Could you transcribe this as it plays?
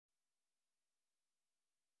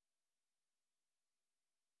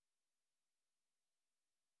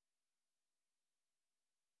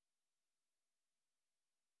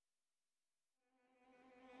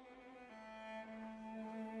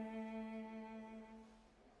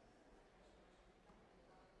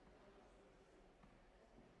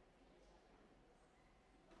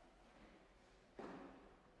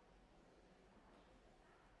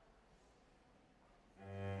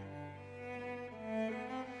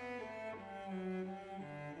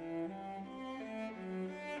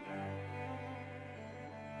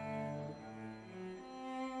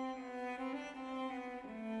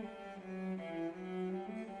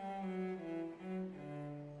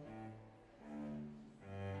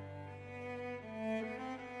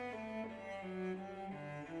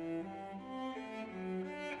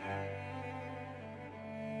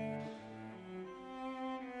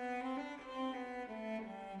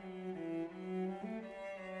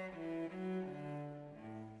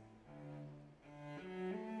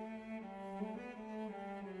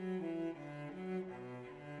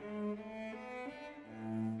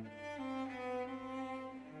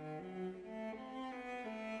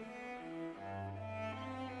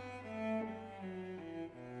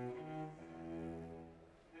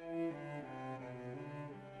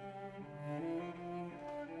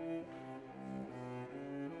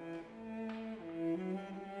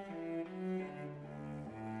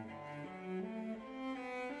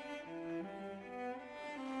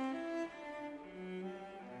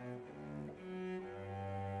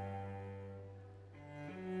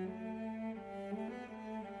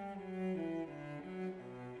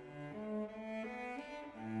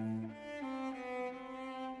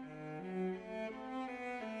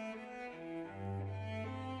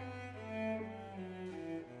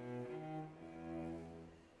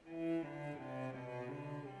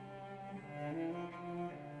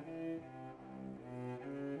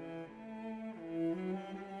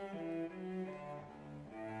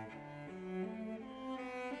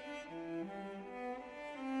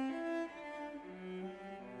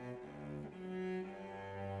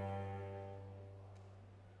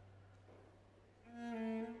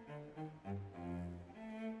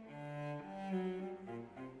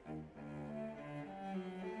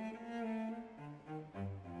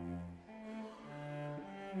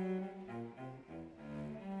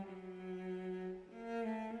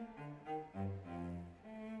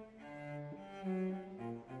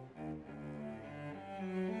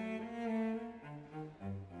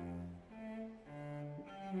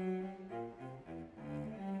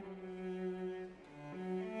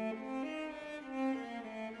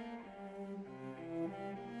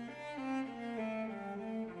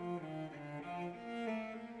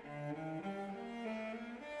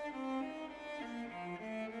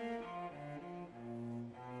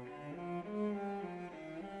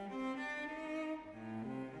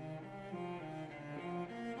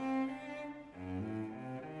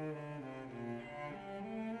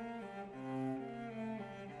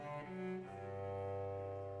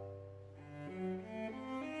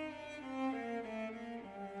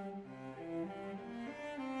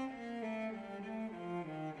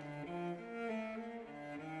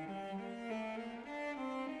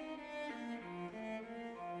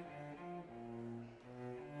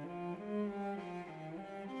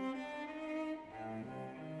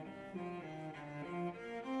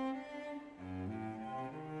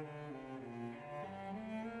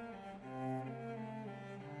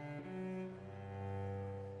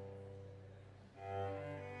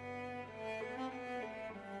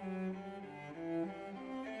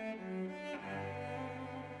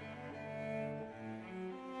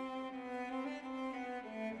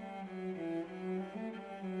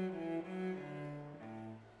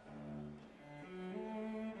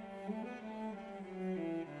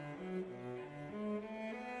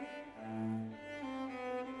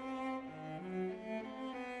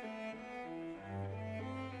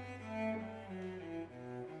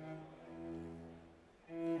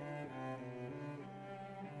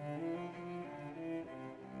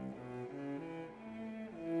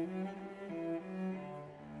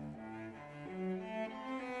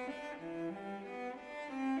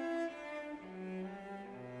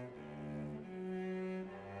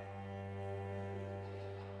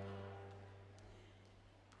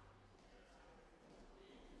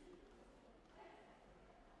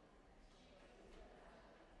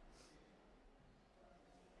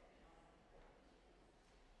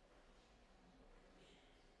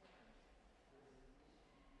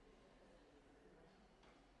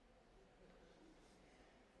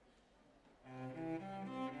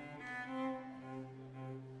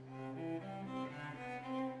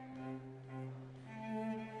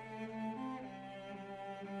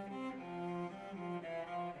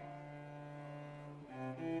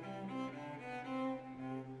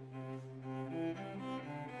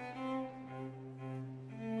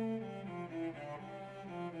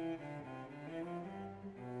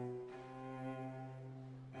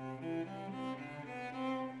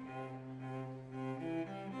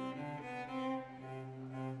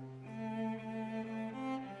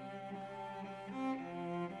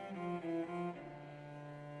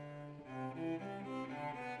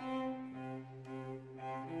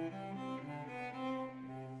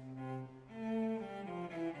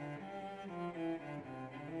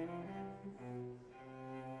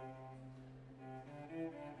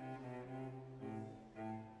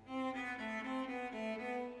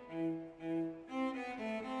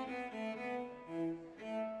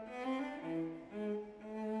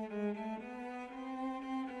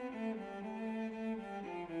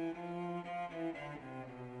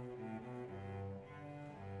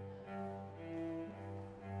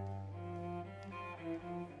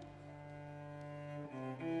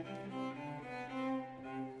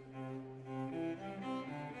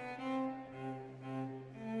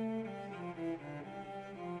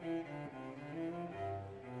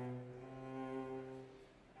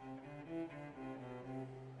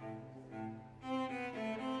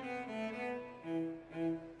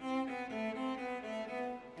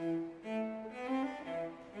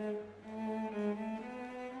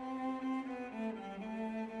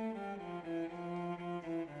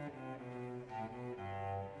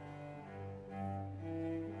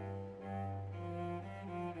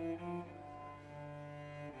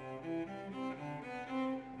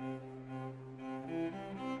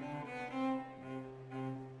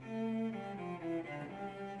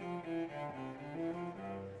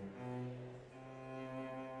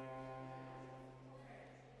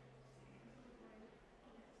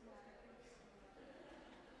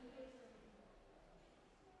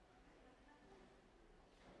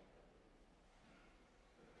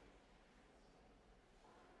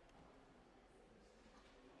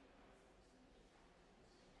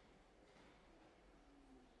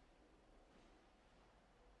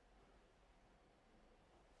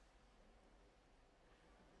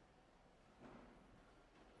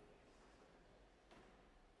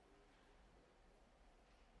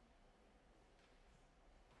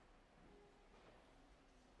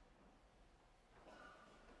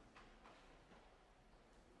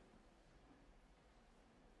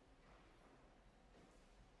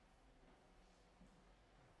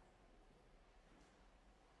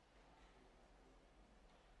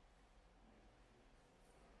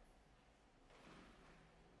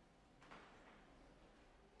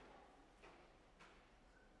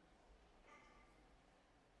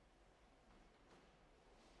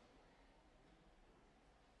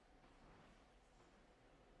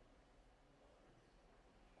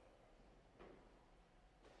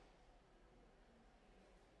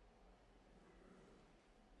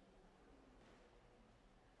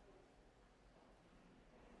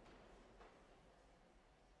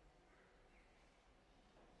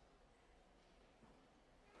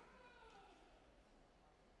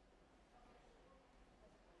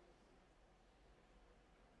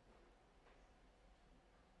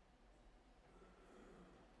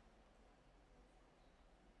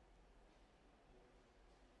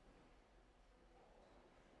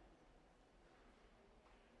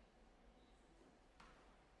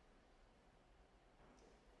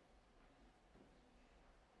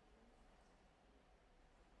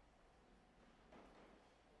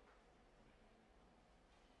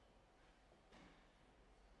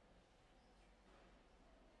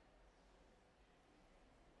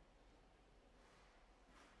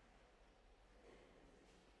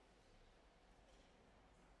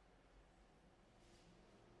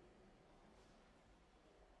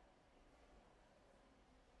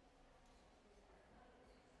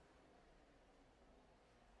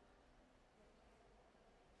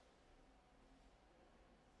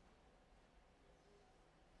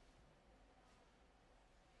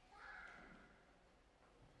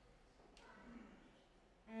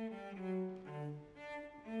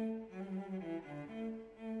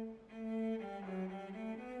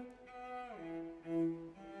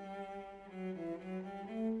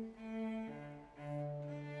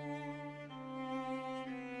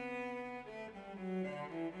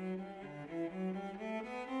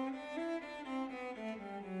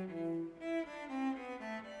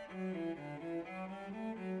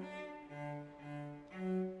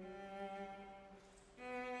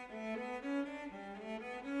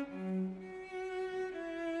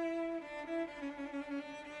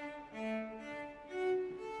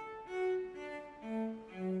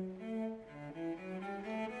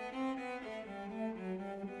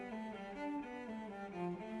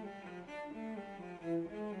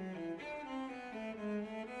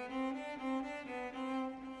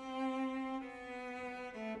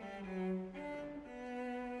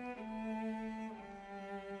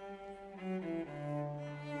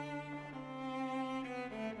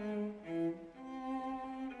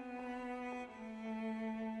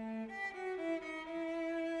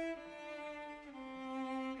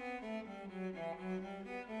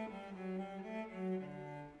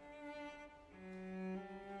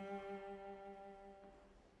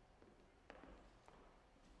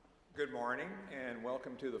Good morning and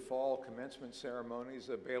welcome to the fall commencement ceremonies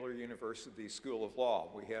of Baylor University School of Law.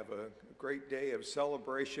 We have a great day of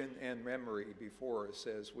celebration and memory before us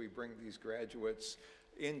as we bring these graduates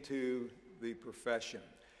into the profession.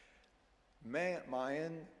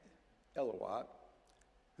 Mayan Elawat,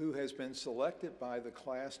 who has been selected by the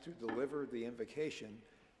class to deliver the invocation,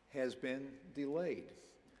 has been delayed.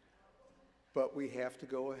 But we have to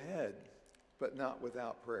go ahead, but not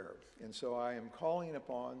without prayer. And so I am calling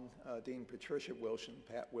upon Dean Patricia Wilson,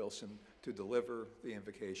 Pat Wilson, to deliver the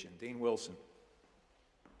invocation. Dean Wilson.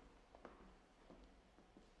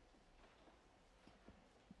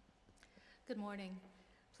 Good morning.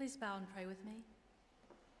 Please bow and pray with me.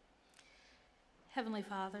 Heavenly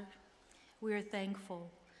Father, we are thankful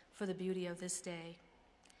for the beauty of this day.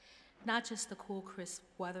 Not just the cool, crisp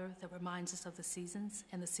weather that reminds us of the seasons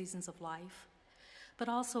and the seasons of life, but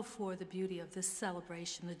also for the beauty of this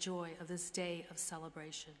celebration, the joy of this day of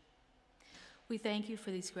celebration. We thank you for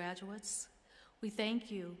these graduates. We thank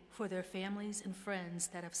you for their families and friends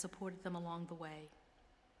that have supported them along the way.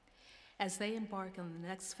 As they embark on the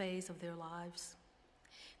next phase of their lives,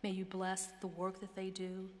 may you bless the work that they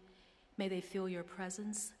do. May they feel your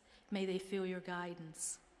presence. May they feel your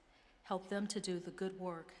guidance. Help them to do the good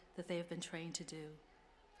work that they have been trained to do.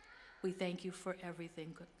 We thank you for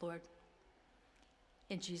everything, good Lord.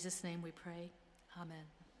 In Jesus' name we pray. Amen.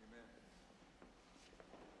 Amen.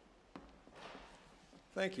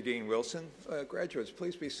 Thank you, Dean Wilson. Graduates,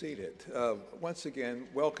 please be seated. Once again,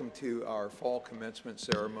 welcome to our fall commencement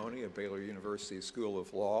ceremony of Baylor University School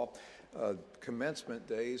of Law. Commencement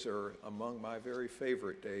days are among my very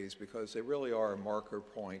favorite days because they really are a marker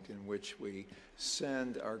point in which we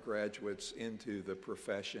send our graduates into the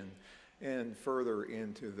profession and further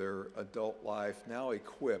into their adult life, now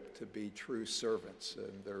equipped to be true servants.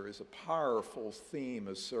 And there is a powerful theme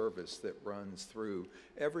of service that runs through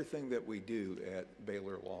everything that we do at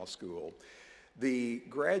Baylor Law School. The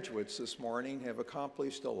graduates this morning have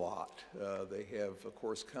accomplished a lot. They have, of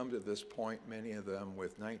course, come to this point, many of them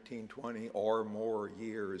with 19, 20 or more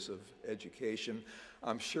years of education.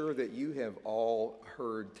 I'm sure that you have all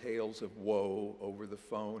heard tales of woe over the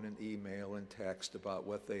phone and email and text about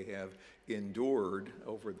what they have endured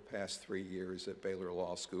over the past 3 years at Baylor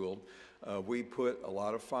Law School. We put a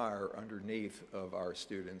lot of fire underneath of our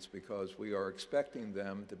students because we are expecting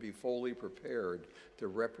them to be fully prepared to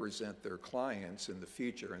represent their clients in the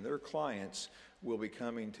future. And their clients will be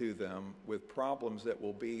coming to them with problems that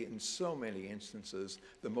will be, in so many instances,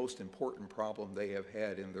 the most important problem they have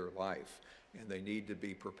had in their life. And they need to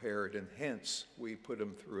be prepared, and hence we put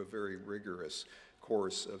them through a very rigorous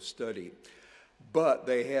course of study. But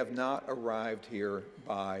they have not arrived here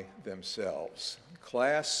by themselves.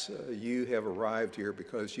 Class, you have arrived here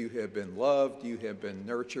because you have been loved, you have been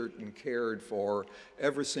nurtured and cared for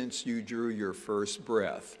ever since you drew your first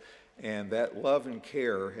breath. And that love and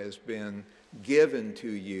care has been given to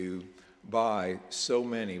you by so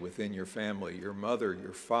many within your family, your mother,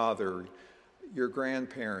 your father, your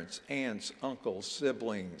grandparents, aunts, uncles,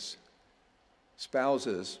 siblings,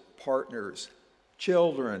 spouses, partners,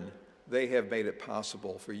 children. They have made it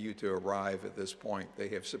possible for you to arrive at this point. They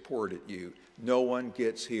have supported you. No one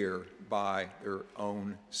gets here by their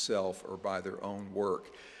own self or by their own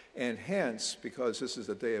work. And hence, because this is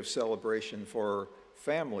a day of celebration for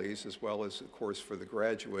families as well as, of course, for the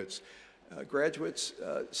graduates,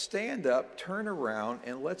 stand up, turn around,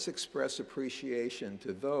 and let's express appreciation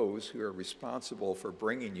to those who are responsible for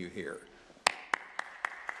bringing you here.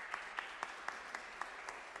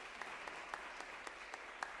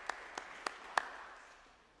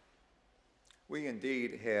 We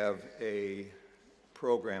indeed have a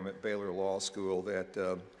program at Baylor Law School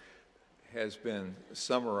that has been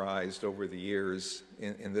summarized over the years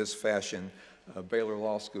in this fashion. Baylor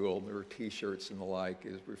Law School, their t-shirts and the like,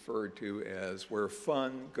 is referred to as where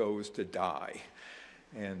fun goes to die.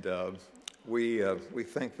 And we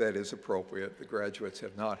think that is appropriate. The graduates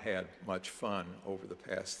have not had much fun over the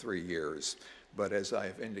past 3 years. But as I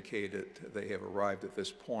have indicated, they have arrived at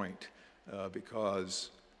this point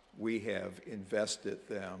because we have invested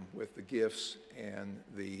them with the gifts and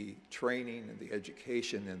the training and the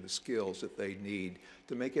education and the skills that they need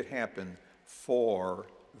to make it happen for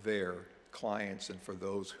their clients and for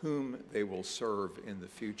those whom they will serve in the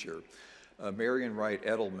future. Marian Wright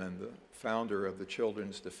Edelman, the founder of the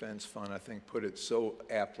Children's Defense Fund, I think put it so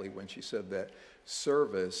aptly when she said that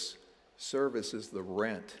service is the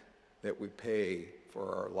rent that we pay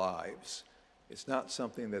for our lives. It's not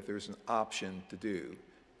something that there's an option to do.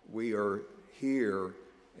 We are here,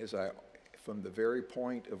 from the very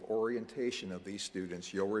point of orientation of these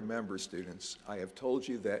students, you'll remember, students, I have told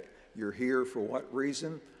you that you're here for what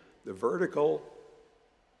reason? The vertical,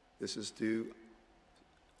 this is to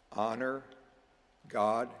honor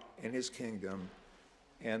God and his kingdom,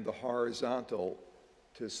 and the horizontal,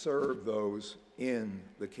 to serve those in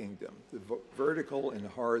the kingdom. The vertical and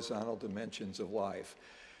horizontal dimensions of life.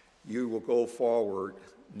 You will go forward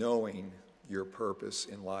knowing your purpose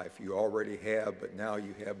in life. You already have, but now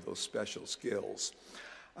you have those special skills.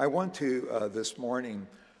 I want to, this morning,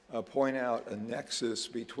 point out a nexus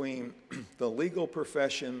between the legal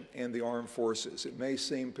profession and the armed forces. It may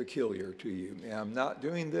seem peculiar to you. And I'm not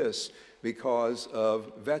doing this because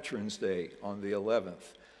of Veterans Day on the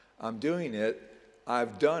 11th. I'm doing it,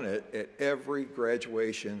 I've done it at every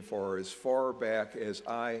graduation for as far back as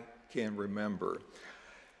I can remember.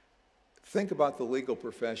 Think about the legal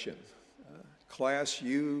profession. Class,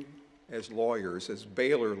 you as lawyers, as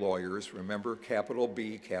Baylor lawyers, remember capital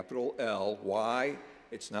B, capital L. Why?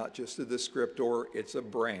 It's not just a descriptor, it's a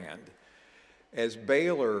brand. As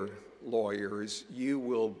Baylor lawyers, you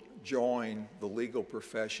will join the legal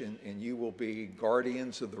profession and you will be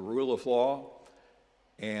guardians of the rule of law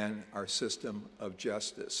and our system of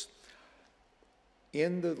justice.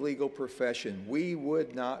 In the legal profession, we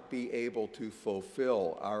would not be able to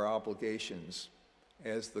fulfill our obligations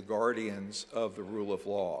as the guardians of the rule of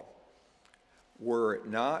law were it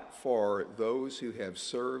not for those who have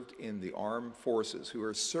served in the armed forces, who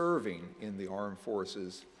are serving in the armed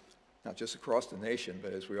forces, not just across the nation,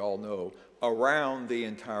 but as we all know, around the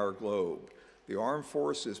entire globe. The armed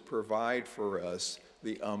forces provide for us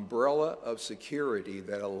the umbrella of security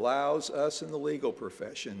that allows us in the legal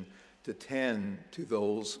profession to tend to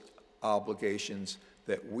those obligations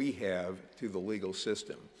that we have to the legal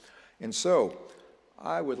system. And so,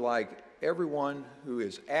 I would like everyone who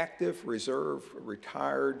is active, reserve,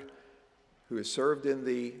 retired, who has served in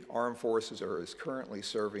the armed forces or is currently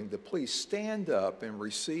serving, to please stand up and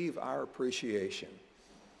receive our appreciation.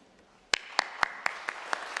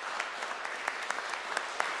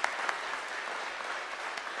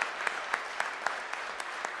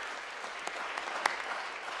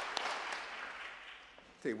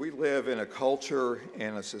 See, we live in a culture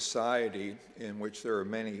and a society in which there are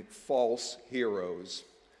many false heroes.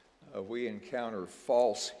 We encounter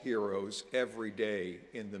false heroes every day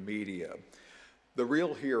in the media. The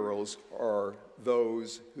real heroes are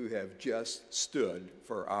those who have just stood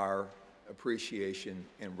for our appreciation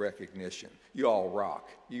and recognition. You all rock.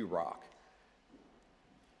 You rock.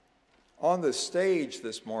 On the stage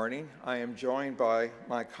this morning, I am joined by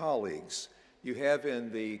my colleagues. You have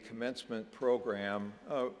in the commencement program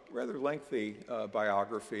rather lengthy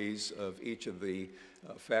biographies of each of the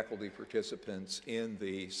faculty participants in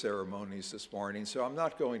the ceremonies this morning, so I'm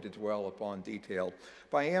not going to dwell upon detail,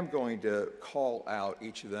 but I am going to call out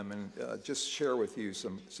each of them and just share with you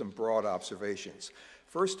some broad observations.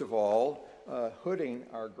 First of all, hooding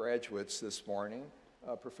our graduates this morning,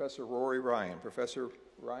 Professor Rory Ryan. Professor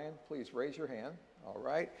Ryan, please raise your hand. All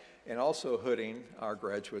right. And also hooding our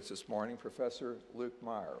graduates this morning, Professor Luke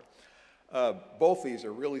Meyer. Both these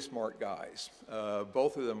are really smart guys.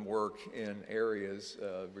 Both of them work in areas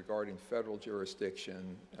regarding federal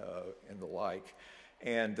jurisdiction and the like.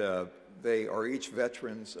 And they are each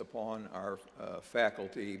veterans upon our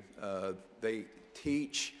faculty. They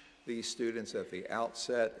teach these students at the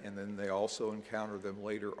outset, and then they also encounter them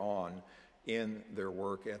later on in their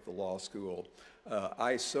work at the law school.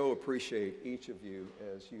 I so appreciate each of you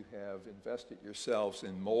as you have invested yourselves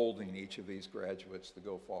in molding each of these graduates to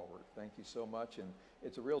go forward. Thank you so much, and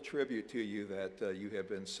it's a real tribute to you that you have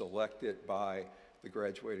been selected by the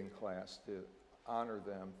graduating class to honor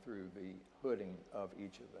them through the hooding of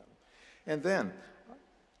each of them. And then,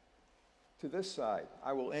 to this side,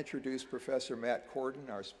 I will introduce Professor Matt Corden,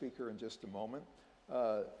 our speaker, in just a moment.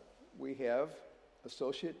 We have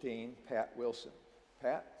Associate Dean Pat Wilson.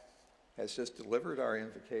 Pat has just delivered our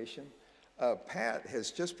invitation. Pat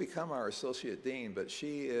has just become our Associate Dean, but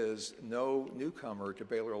she is no newcomer to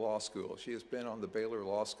Baylor Law School. She has been on the Baylor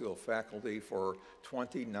Law School faculty for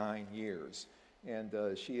 29 years, and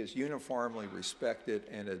she is uniformly respected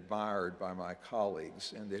and admired by my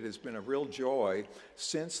colleagues, and it has been a real joy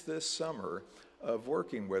since this summer of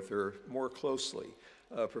working with her more closely.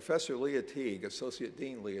 Professor Leah Teague, Associate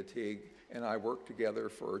Dean Leah Teague, and I worked together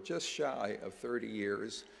for just shy of 30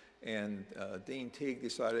 years, and Dean Teague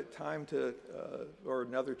decided time to, or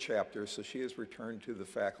another chapter, so she has returned to the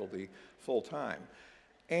faculty full-time.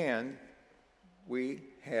 And we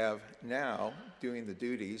have now, doing the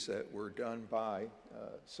duties that were done by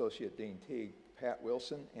Associate Dean Teague, Pat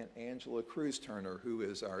Wilson and Angela Cruz-Turner, who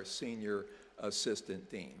is our Senior Assistant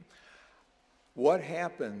Dean. What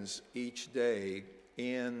happens each day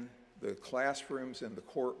in the classrooms and the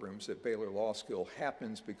courtrooms at Baylor Law School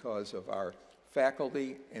happens because of our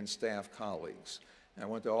faculty and staff colleagues. And I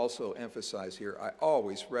want to also emphasize here, I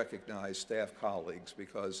always recognize staff colleagues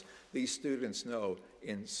because these students know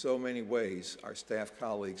in so many ways our staff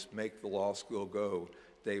colleagues make the law school go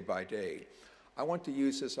day by day. I want to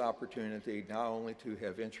use this opportunity not only to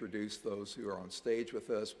have introduced those who are on stage with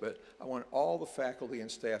us, but I want all the faculty and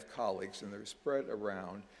staff colleagues, and they're spread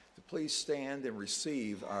around, to please stand and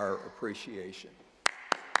receive our appreciation.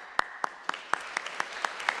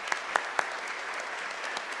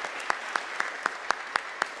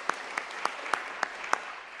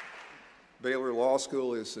 Baylor Law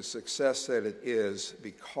School is the success that it is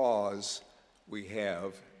because we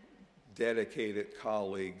have dedicated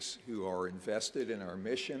colleagues who are invested in our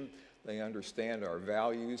mission. They understand our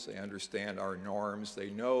values, they understand our norms, they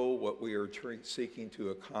know what we are seeking to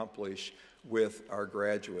accomplish with our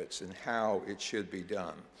graduates and how it should be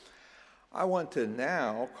done. I want to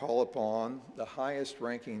now call upon the highest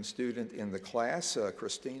ranking student in the class,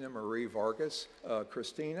 Christina Marie Vargas.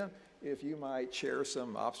 Christina, if you might share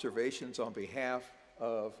some observations on behalf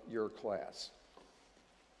of your class.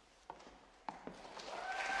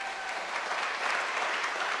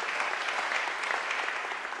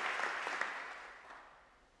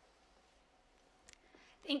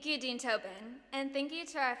 Thank you, Dean Tobin, and thank you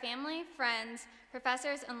to our family, friends,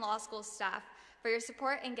 professors, and law school staff for your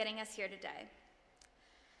support in getting us here today.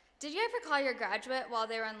 Did you ever call your graduate while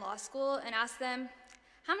they were in law school and ask them,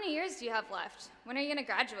 how many years do you have left? When are you going to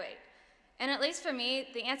graduate? And at least for me,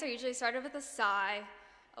 the answer usually started with a sigh,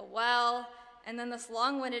 a well, and then this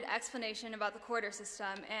long-winded explanation about the quarter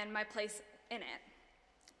system and my place in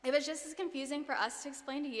it. It was just as confusing for us to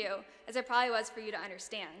explain to you as it probably was for you to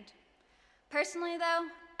understand. Personally, though,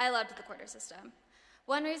 I loved the quarter system.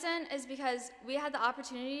 One reason is because we had the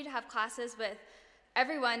opportunity to have classes with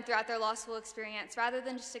everyone throughout their law school experience rather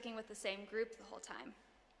than just sticking with the same group the whole time.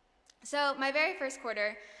 So my very first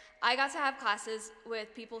quarter, I got to have classes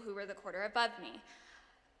with people who were the quarter above me.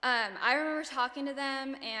 I remember talking to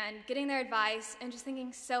them and getting their advice and just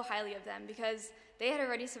thinking so highly of them because they had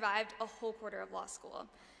already survived a whole quarter of law school.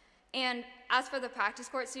 And as for the practice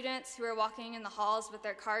court students who were walking in the halls with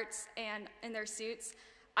their carts and in their suits,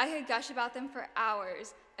 I could gush about them for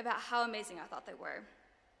hours about how amazing I thought they were.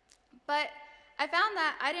 But I found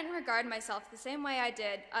that I didn't regard myself the same way I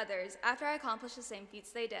did others after I accomplished the same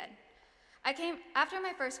feats they did. After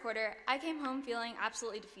my first quarter, I came home feeling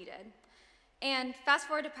absolutely defeated. And fast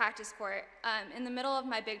forward to practice court, in the middle of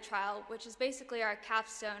my big trial, which is basically our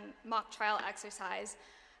capstone mock trial exercise,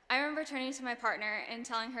 I remember turning to my partner and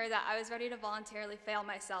telling her that I was ready to voluntarily fail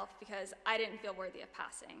myself because I didn't feel worthy of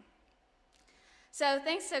passing. So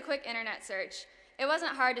thanks to a quick internet search, it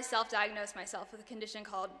wasn't hard to self-diagnose myself with a condition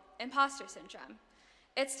called imposter syndrome.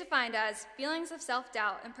 It's defined as feelings of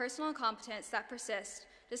self-doubt and personal incompetence that persist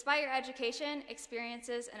despite your education,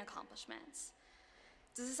 experiences, and accomplishments.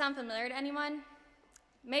 Does this sound familiar to anyone?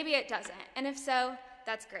 Maybe it doesn't, and if so,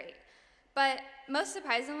 that's great. But most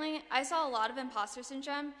surprisingly, I saw a lot of imposter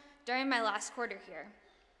syndrome during my last quarter here.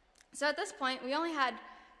 So at this point, we only had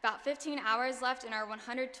about 15 hours left in our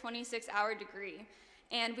 126-hour degree,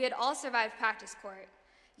 and we had all survived practice court.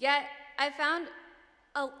 Yet, I found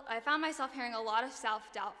myself hearing a lot of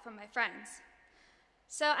self-doubt from my friends.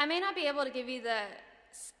 So I may not be able to give you the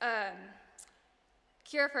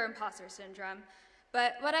cure for imposter syndrome,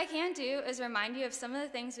 but what I can do is remind you of some of the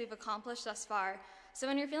things we've accomplished thus far, so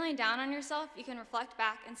when you're feeling down on yourself, you can reflect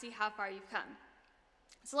back and see how far you've come.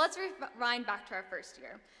 So let's rewind back to our first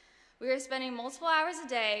year. We were spending multiple hours a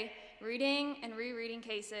day reading and rereading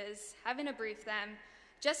cases, having to brief them,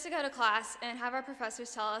 just to go to class and have our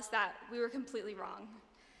professors tell us that we were completely wrong.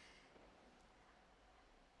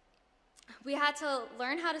 We had to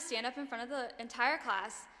learn how to stand up in front of the entire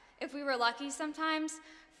class, if we were lucky sometimes,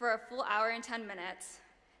 for a full hour and 10 minutes,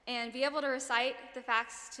 and be able to recite the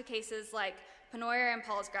facts to cases like Pennoyer and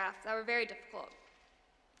Paul's graph that were very difficult.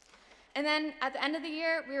 And then at the end of the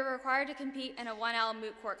year, we were required to compete in a 1L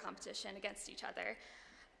moot court competition against each other.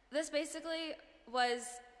 This basically was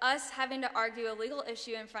us having to argue a legal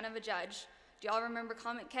issue in front of a judge. Do y'all remember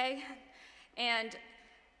Comment K? And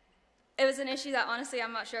it was an issue that honestly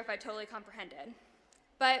I'm not sure if I totally comprehended.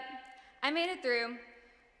 But I made it through,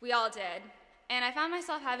 we all did, and I found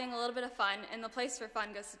myself having a little bit of fun, and the place where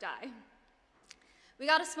fun goes to die. We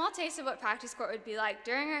got a small taste of what practice court would be like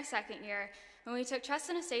during our second year when we took trust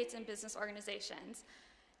and estates and business organizations.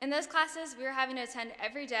 In those classes, we were having to attend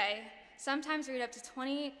every day, sometimes read up to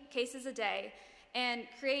 20 cases a day, and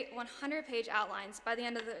create 100-page outlines by the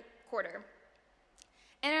end of the quarter.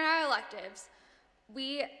 And in our electives,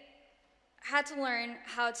 we had to learn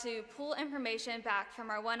how to pull information back from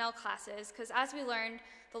our 1L classes, because as we learned,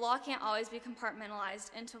 the law can't always be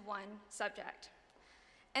compartmentalized into one subject.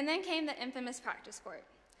 And then came the infamous practice court.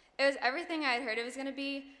 It was everything I had heard it was going to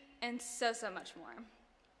be, and so much more.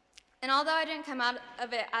 And although I didn't come out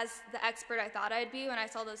of it as the expert I thought I'd be when I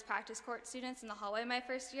saw those practice court students in the hallway my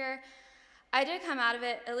first year, I did come out of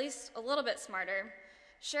it at least a little bit smarter.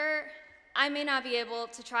 Sure, I may not be able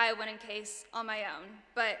to try a winning case on my own,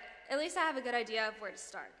 but at least I have a good idea of where to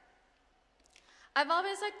start. I've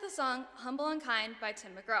always liked the song Humble and Kind by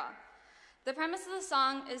Tim McGraw. The premise of the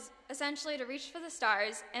song is essentially to reach for the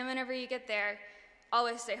stars, and whenever you get there,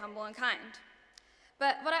 always stay humble and kind.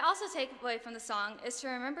 But what I also take away from the song is to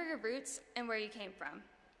remember your roots and where you came from.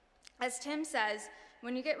 As Tim says,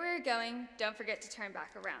 when you get where you're going, don't forget to turn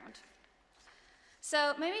back around.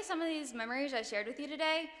 So maybe some of these memories I shared with you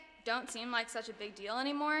today don't seem like such a big deal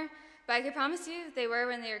anymore, but I can promise you they were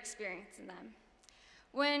when they were experiencing them.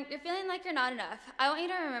 When you're feeling like you're not enough, I want you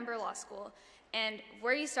to remember law school and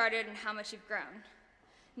where you started and how much you've grown.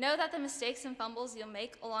 Know that the mistakes and fumbles you'll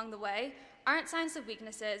make along the way aren't signs of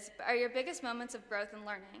weaknesses, but are your biggest moments of growth and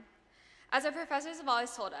learning. As our professors have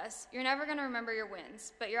always told us, you're never going to remember your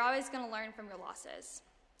wins, but you're always going to learn from your losses.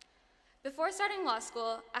 Before starting law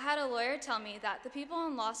school, I had a lawyer tell me that the people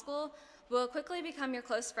in law school will quickly become your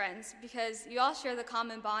close friends because you all share the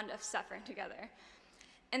common bond of suffering together.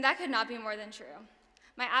 And that could not be more than true.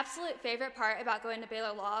 My absolute favorite part about going to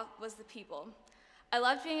Baylor Law was the people. I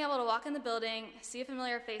loved being able to walk in the building, see a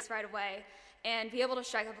familiar face right away, and be able to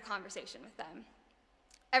strike up a conversation with them.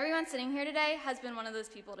 Everyone sitting here today has been one of those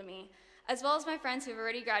people to me, as well as my friends who have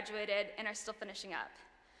already graduated and are still finishing up.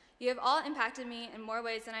 You have all impacted me in more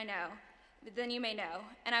ways than you may know,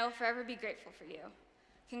 and I will forever be grateful for you.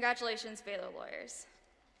 Congratulations, Baylor lawyers.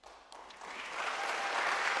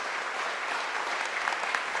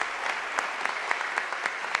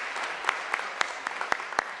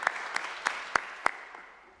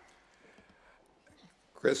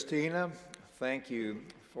 Christina, thank you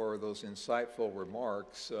for those insightful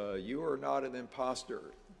remarks. You are not an imposter.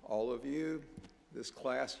 All of you, this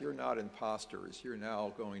class, you're not imposters. You're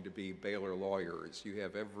now going to be Baylor lawyers. You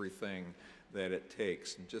have everything that it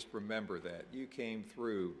takes. And just remember that. You came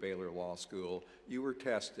through Baylor Law School, you were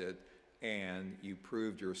tested, and you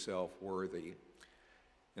proved yourself worthy.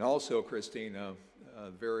 And also, Christina,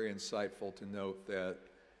 very insightful to note that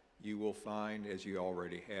you will find, as you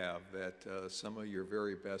already have, that some of your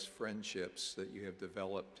very best friendships that you have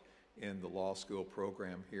developed in the law school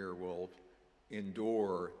program here will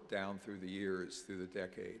endure down through the years, through the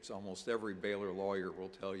decades. Almost every Baylor lawyer will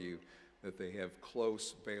tell you that they have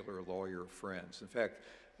close Baylor lawyer friends. In fact,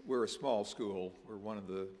 we're a small school. We're one of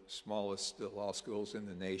the smallest law schools in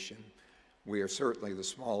the nation. We are certainly the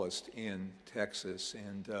smallest in Texas,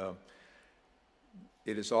 and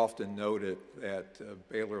it is often noted that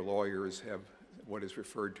Baylor lawyers have what is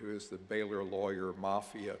referred to as the Baylor Lawyer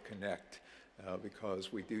Mafia Connect,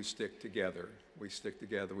 because we do stick together. We stick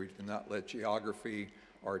together. We do not let geography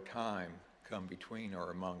or time come between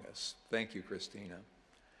or among us. Thank you, Christina.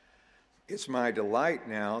 It's my delight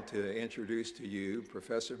now to introduce to you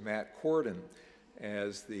Professor Matt Corden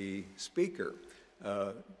as the speaker.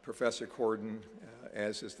 Professor Corden,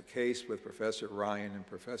 as is the case with Professor Ryan and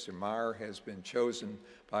Professor Meyer, has been chosen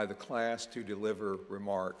by the class to deliver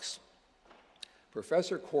remarks.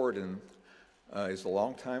 Professor Corden is a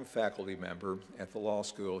longtime faculty member at the law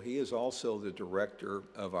school. He is also the director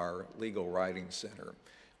of our Legal Writing Center.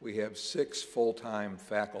 We have 6 full-time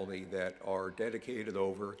faculty that are dedicated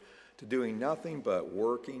over to doing nothing but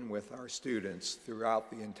working with our students throughout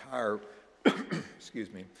the entire,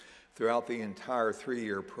 throughout the entire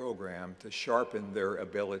 3-year program to sharpen their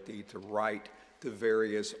ability to write to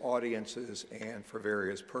various audiences and for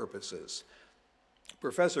various purposes.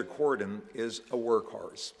 Professor Corden is a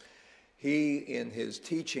workhorse. He, in his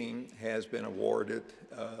teaching, has been awarded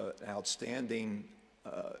an outstanding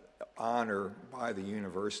honor by the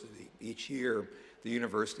university. Each year, the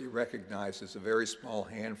university recognizes a very small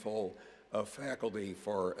handful of faculty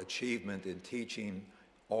for achievement in teaching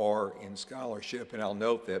or in scholarship, and I'll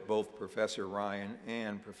note that both Professor Ryan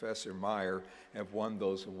and Professor Meyer have won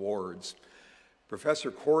those awards.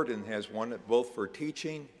 Professor Corden has won it both for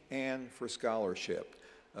teaching and for scholarship.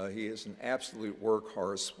 He is an absolute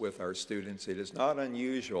workhorse with our students. It is not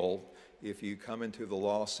unusual if you come into the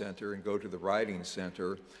Law Center and go to the Writing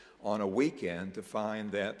Center on a weekend to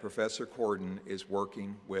find that Professor Corden is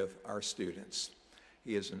working with our students.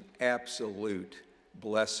 He is an absolute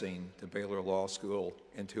blessing to Baylor Law School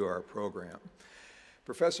and to our program.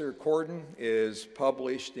 Professor Corden is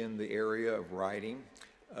published in the area of writing.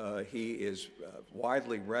 He is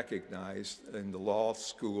widely recognized in the law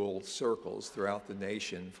school circles throughout the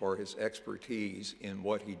nation for his expertise in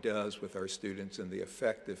what he does with our students and the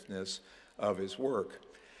effectiveness of his work.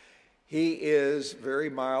 He is very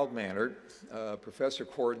mild-mannered. Professor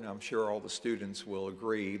Corden, I'm sure all the students will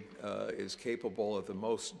agree, is capable of the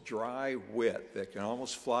most dry wit that can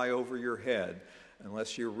almost fly over your head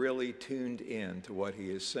unless you're really tuned in to what he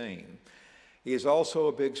is saying. He is also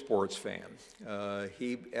a big sports fan.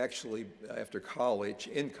 He actually, after college,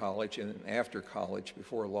 in college and after college,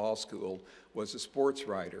 before law school, was a sports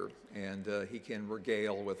writer, and he can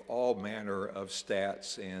regale with all manner of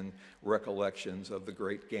stats and recollections of the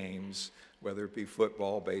great games, whether it be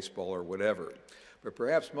football, baseball, or whatever. But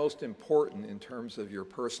perhaps most important in terms of your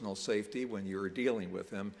personal safety when you're dealing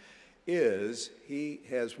with him is he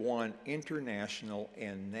has won international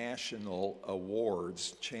and national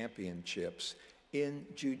awards, championships in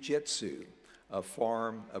jiu-jitsu,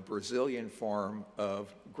 a Brazilian form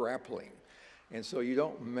of grappling. And so you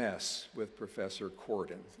don't mess with Professor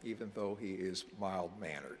Corden, even though he is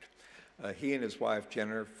mild-mannered. He and his wife,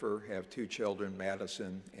 Jennifer, have 2 children,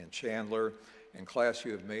 Madison and Chandler. And class,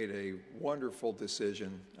 you have made a wonderful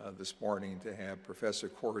decision this morning to have Professor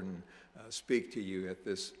Corden speak to you at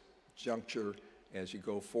this juncture as you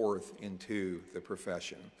go forth into the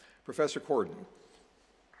profession. Professor Corden.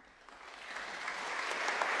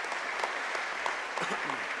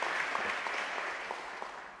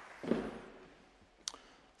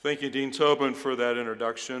 Thank you, Dean Tobin, for that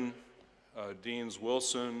introduction. Deans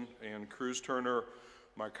Wilson and Cruz Turner,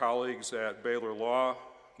 my colleagues at Baylor Law,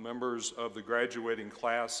 members of the graduating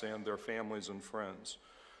class and their families and friends.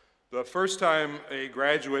 The first time a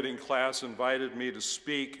graduating class invited me to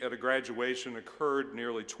speak at a graduation occurred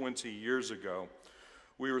nearly 20 years ago.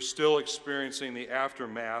 We were still experiencing the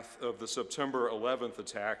aftermath of the September 11th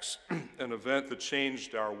attacks, an event that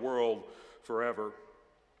changed our world forever.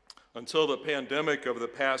 Until the pandemic of the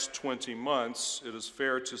past 20 months, it is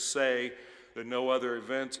fair to say that no other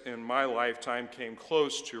event in my lifetime came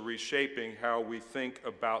close to reshaping how we think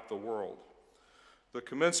about the world. The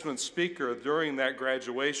commencement speaker during that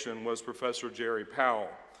graduation was Professor Jerry Powell,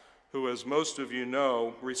 who, as most of you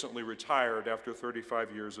know, recently retired after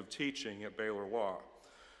 35 years of teaching at Baylor Law.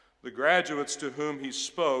 The graduates to whom he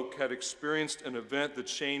spoke had experienced an event that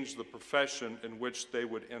changed the profession in which they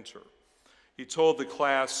would enter. He told the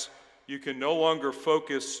class, "You can no longer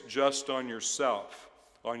focus just on yourself,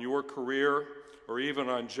 on your career, or even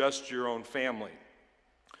on just your own family.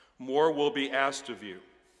 More will be asked of you.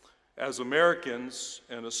 As Americans,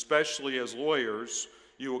 and especially as lawyers,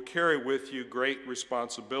 you will carry with you great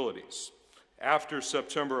responsibilities. After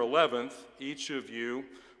September 11th, each of you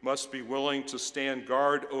must be willing to stand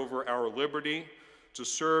guard over our liberty, to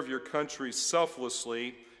serve your country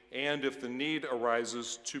selflessly, and if the need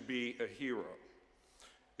arises, to be a hero."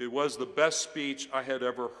 It was the best speech I had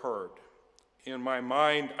ever heard. In my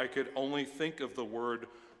mind, I could only think of the word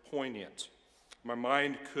poignant. My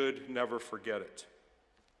mind could never forget it.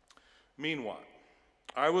 Meanwhile,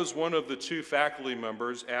 I was one of the 2 faculty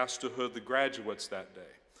members asked to hood the graduates that day.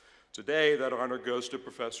 Today, that honor goes to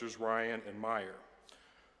Professors Ryan and Meyer.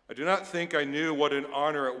 I do not think I knew what an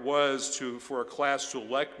honor it was for a class to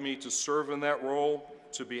elect me to serve in that role,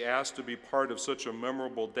 to be asked to be part of such a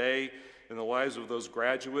memorable day in the lives of those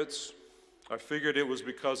graduates. I figured it was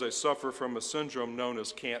because I suffer from a syndrome known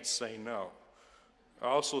as can't say no. I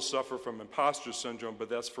also suffer from imposter syndrome, but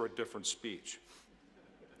that's for a different speech.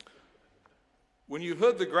 When you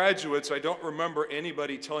hood the graduates, I don't remember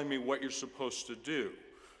anybody telling me what you're supposed to do.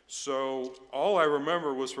 So all I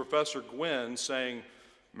remember was Professor Gwynn saying,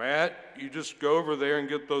 "Matt, you just go over there and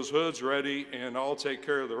get those hoods ready and I'll take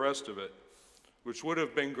care of the rest of it," which would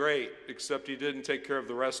have been great, except he didn't take care of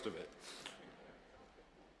the rest of it.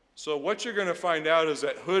 So what you're going to find out is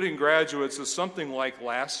that hooding graduates is something like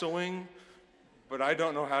lassoing, but I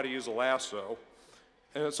don't know how to use a lasso.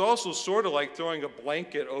 And it's also sort of like throwing a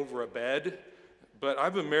blanket over a bed, but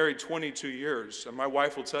I've been married 22 years, and my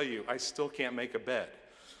wife will tell you, I still can't make a bed.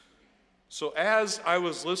 So as I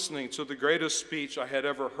was listening to the greatest speech I had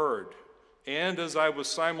ever heard, and as I was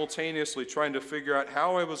simultaneously trying to figure out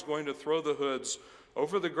how I was going to throw the hoods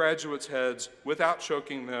over the graduates' heads without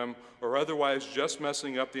choking them or otherwise just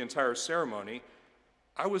messing up the entire ceremony,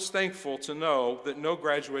 I was thankful to know that no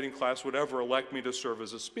graduating class would ever elect me to serve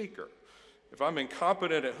as a speaker. If I'm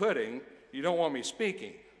incompetent at hooding, you don't want me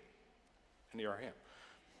speaking. And here I am.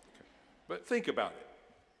 Okay. But think about it.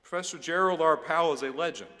 Professor Gerald R. Powell is a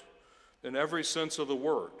legend in every sense of the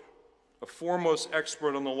word, a foremost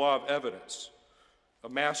expert on the law of evidence, a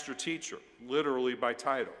master teacher, literally by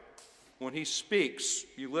title. When he speaks,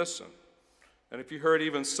 you listen. And if you heard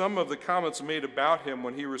even some of the comments made about him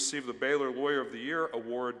when he received the Baylor Lawyer of the Year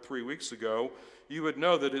award 3 weeks ago, you would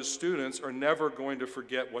know that his students are never going to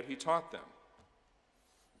forget what he taught them.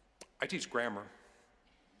 I teach grammar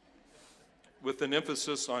with an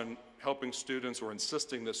emphasis on helping students or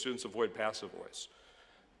insisting that students avoid passive voice.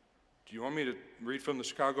 Do you want me to read from the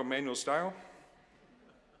Chicago Manual of Style?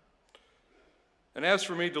 And as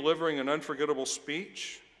for me delivering an unforgettable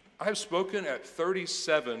speech, I have spoken at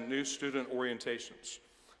 37 new student orientations,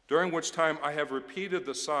 during which time I have repeated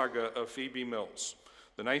the saga of Phoebe Mills,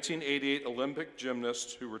 the 1988 Olympic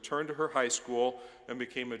gymnast who returned to her high school and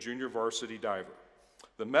became a junior varsity diver.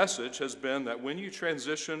 The message has been that when you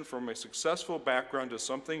transition from a successful background to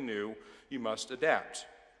something new, you must adapt.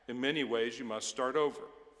 In many ways, you must start over.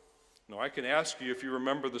 Now, I can ask you if you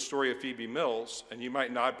remember the story of Phoebe Mills, and you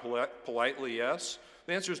might nod politely yes.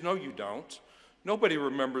 The answer is no, you don't. Nobody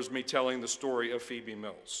remembers me telling the story of Phoebe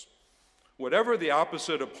Mills. Whatever the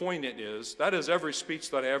opposite of poignant is, that is every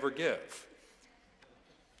speech that I ever give.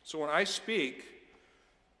 So when I speak,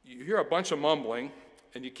 you hear a bunch of mumbling,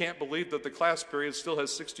 and you can't believe that the class period still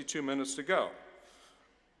has 62 minutes to go.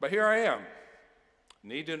 But here I am,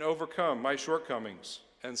 needing to overcome my shortcomings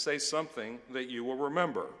and say something that you will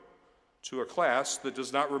remember to a class that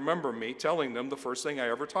does not remember me telling them the first thing I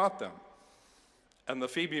ever taught them. And the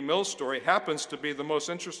Phoebe Mills story happens to be the most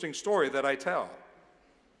interesting story that I tell.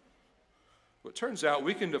 But it turns out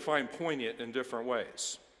we can define poignant in different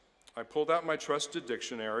ways. I pulled out my trusted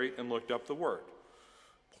dictionary and looked up the word.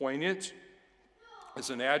 Poignant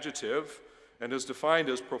is an adjective and is defined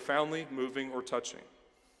as profoundly moving or touching,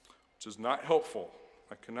 which is not helpful.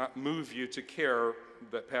 I cannot move you to care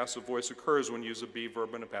that passive voice occurs when you use a be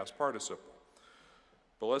verb in a past participle.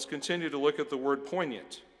 But let's continue to look at the word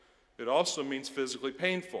poignant. It also means physically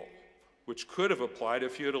painful, which could have applied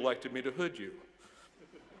if you had elected me to hood you.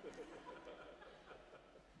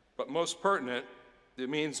 But most pertinent, it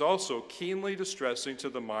means also keenly distressing to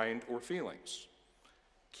the mind or feelings.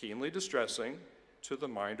 Keenly distressing to the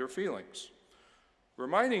mind or feelings.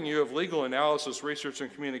 Reminding you of legal analysis, research,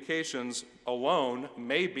 and communications alone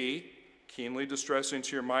may be keenly distressing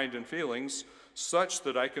to your mind and feelings, such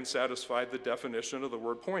that I can satisfy the definition of the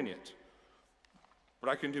word poignant. But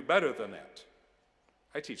I can do better than that.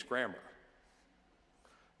 I teach grammar.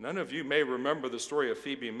 None of you may remember the story of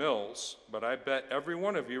Phoebe Mills, but I bet every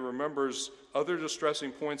one of you remembers other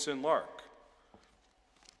distressing points in Lark.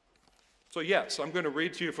 So yes, I'm going to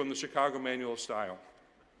read to you from the Chicago Manual of Style.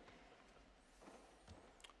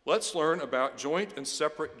 Let's learn about joint and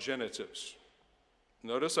separate genitives.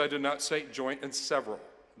 Notice I did not say joint and several.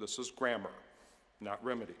 This is grammar, not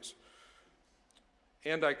remedies.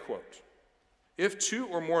 And I quote, if two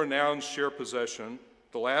or more nouns share possession,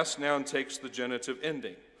 the last noun takes the genitive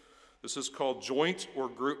ending. This is called joint or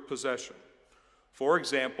group possession. For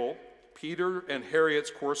example, Peter and Harriet's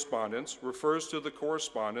correspondence refers to the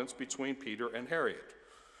correspondence between Peter and Harriet.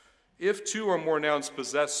 If two or more nouns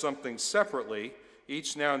possess something separately,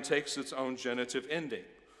 each noun takes its own genitive ending.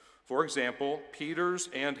 For example, Peter's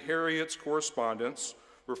and Harriet's correspondence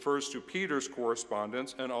refers to Peter's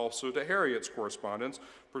correspondence and also to Harriet's correspondence,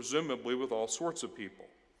 presumably with all sorts of people.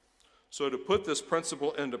 So to put this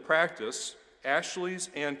principle into practice, Ashley's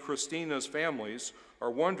and Christina's families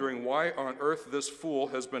are wondering why on earth this fool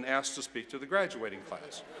has been asked to speak to the graduating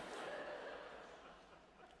class.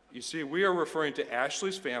 You see, we are referring to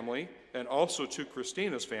Ashley's family and also to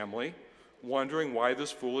Christina's family, wondering why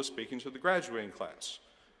this fool is speaking to the graduating class.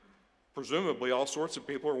 Presumably, all sorts of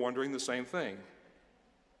people are wondering the same thing.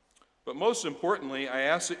 But most importantly, I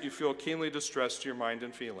ask that you feel keenly distressed to your mind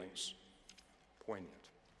and feelings. Poignant.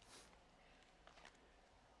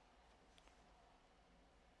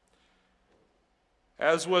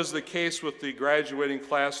 As was the case with the graduating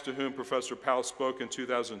class to whom Professor Powell spoke in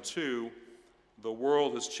 2002, the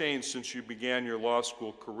world has changed since you began your law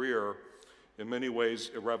school career, in many ways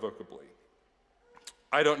irrevocably.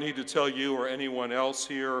 I don't need to tell you or anyone else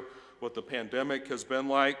here what the pandemic has been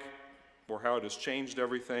like or how it has changed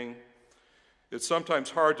everything. It's sometimes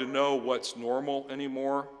hard to know what's normal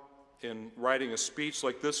anymore. In writing a speech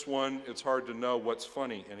like this one, it's hard to know what's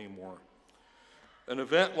funny anymore. An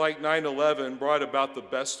event like 9/11 brought about the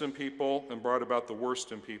best in people and brought about the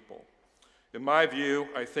worst in people. In my view,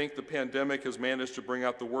 I think the pandemic has managed to bring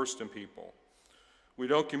out the worst in people. We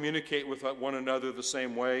don't communicate with one another the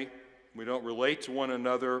same way. We don't relate to one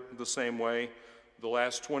another the same way. The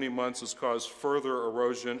last 20 months has caused further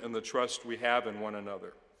erosion in the trust we have in one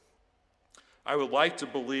another. I would like to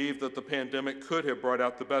believe that the pandemic could have brought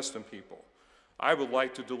out the best in people. I would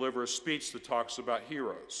like to deliver a speech that talks about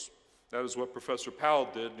heroes. That is what Professor Powell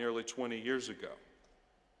did nearly 20 years ago.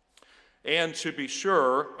 And to be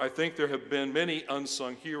sure, I think there have been many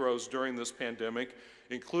unsung heroes during this pandemic,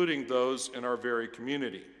 including those in our very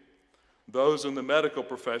community. Those in the medical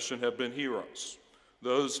profession have been heroes.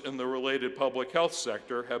 Those in the related public health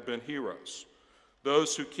sector have been heroes.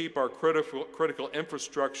 Those who keep our critical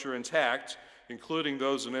infrastructure intact, including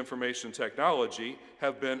those in information technology,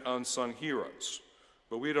 have been unsung heroes.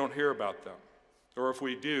 But we don't hear about them. Or if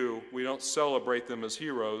we do, we don't celebrate them as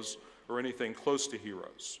heroes or anything close to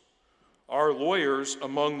heroes. Are lawyers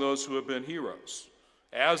among those who have been heroes?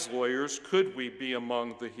 As lawyers, could we be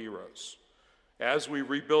among the heroes? As we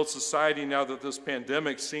rebuild society now that this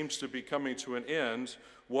pandemic seems to be coming to an end,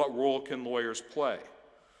 what role can lawyers play?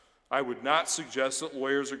 I would not suggest that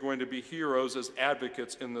lawyers are going to be heroes as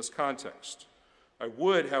advocates in this context. I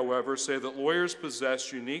would, however, say that lawyers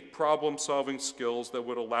possess unique problem-solving skills that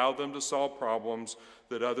would allow them to solve problems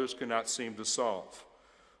that others cannot seem to solve.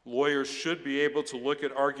 Lawyers should be able to look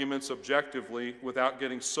at arguments objectively without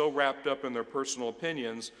getting so wrapped up in their personal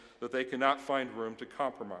opinions that they cannot find room to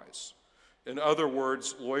compromise. In other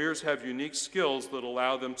words, lawyers have unique skills that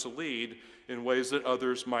allow them to lead in ways that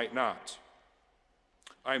others might not.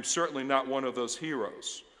 I am certainly not one of those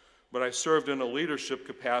heroes, but I served in a leadership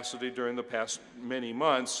capacity during the past many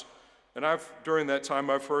months, and during that time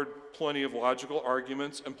I've heard plenty of logical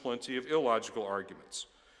arguments and plenty of illogical arguments.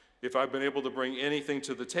 If I've been able to bring anything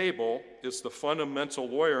to the table, it's the fundamental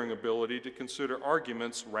lawyering ability to consider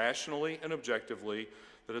arguments rationally and objectively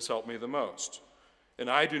that has helped me the most. And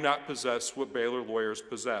I do not possess what Baylor lawyers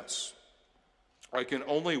possess. I can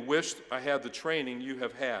only wish I had the training you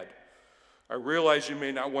have had. I realize you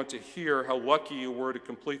may not want to hear how lucky you were to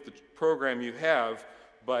complete the program you have,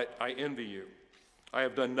 but I envy you. I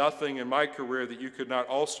have done nothing in my career that you could not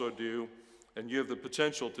also do, and you have the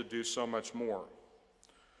potential to do so much more.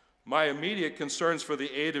 My immediate concerns for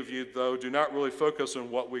the 8 of you, though, do not really focus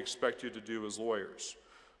on what we expect you to do as lawyers.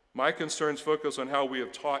 My concerns focus on how we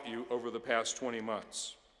have taught you over the past 20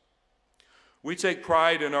 months. We take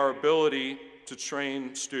pride in our ability to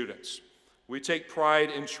train students. We take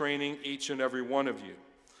pride in training each and every one of you.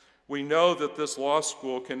 We know that this law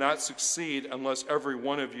school cannot succeed unless every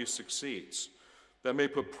one of you succeeds. That may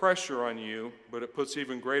put pressure on you, but it puts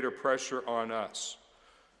even greater pressure on us.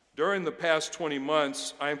 During the past 20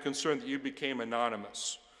 months, I am concerned that you became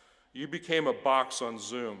anonymous. You became a box on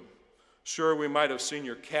Zoom. Sure, we might have seen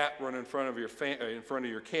your cat run in front of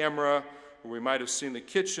your camera, or we might have seen the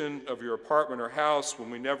kitchen of your apartment or house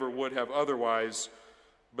when we never would have otherwise,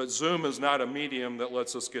 but Zoom is not a medium that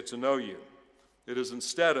lets us get to know you. It is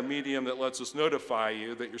instead a medium that lets us notify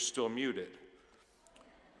you that you're still muted.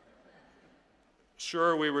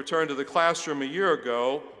 Sure, we returned to the classroom a year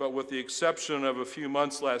ago, but with the exception of a few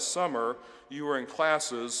months last summer, you were in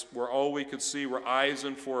classes where all we could see were eyes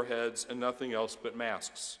and foreheads and nothing else but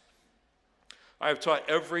masks. I have taught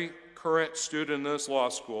every current student in this law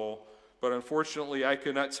school, but unfortunately I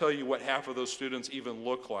could not tell you what half of those students even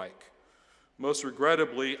look like. Most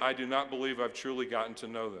regrettably, I do not believe I've truly gotten to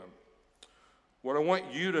know them. What I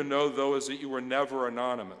want you to know, though, is that you were never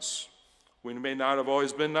anonymous. We may not have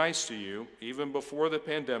always been nice to you, even before the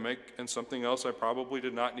pandemic, and something else I probably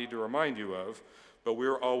did not need to remind you of, but we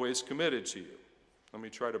were always committed to you. Let me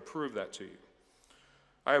try to prove that to you.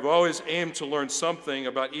 I have always aimed to learn something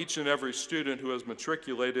about each and every student who has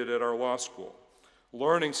matriculated at our law school.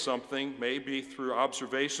 Learning something may be through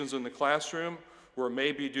observations in the classroom, or it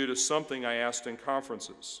may be due to something I asked in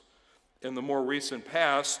conferences. In the more recent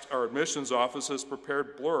past, our admissions office has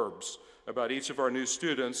prepared blurbs about each of our new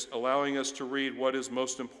students, allowing us to read what is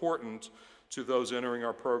most important to those entering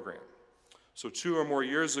our program. So 2 or more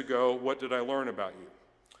years ago, what did I learn about you?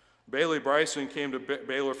 Bailey Bryson came to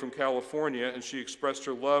Baylor from California, and she expressed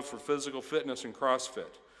her love for physical fitness and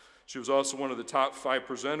CrossFit. She was also one of the top 5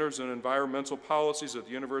 presenters in environmental policies at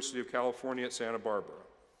the University of California at Santa Barbara.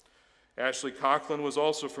 Ashley Coughlin was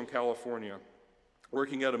also from California,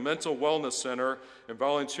 working at a mental wellness center and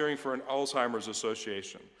volunteering for an Alzheimer's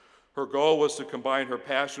association. Her goal was to combine her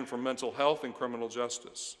passion for mental health and criminal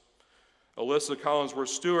justice. Alyssa Collinsworth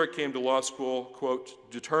Stewart came to law school, quote,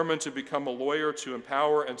 determined to become a lawyer to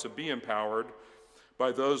empower and to be empowered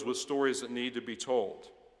by those with stories that need to be told.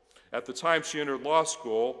 At the time she entered law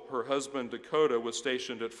school, her husband Dakota was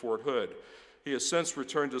stationed at Fort Hood. He has since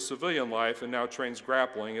returned to civilian life and now trains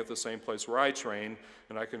grappling at the same place where I train,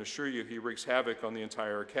 and I can assure you he wreaks havoc on the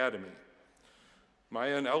entire academy.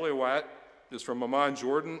 Mayan Eliwat is from Amman,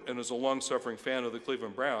 Jordan, and is a long-suffering fan of the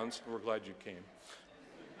Cleveland Browns, and we're glad you came.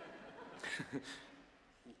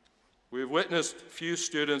 We've witnessed few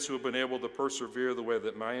students who have been able to persevere the way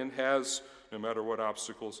that Mayan has, no matter what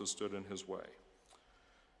obstacles have stood in his way.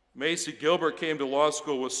 Macy Gilbert came to law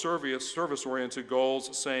school with service-oriented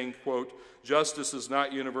goals, saying, quote, "Justice is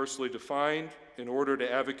not universally defined. In order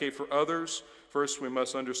to advocate for others, first we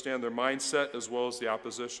must understand their mindset as well as the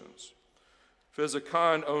opposition's." Fiza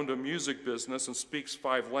Khan owned a music business and speaks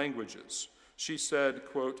 5 languages. She said,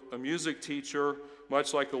 quote, "A music teacher,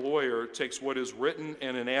 much like a lawyer, takes what is written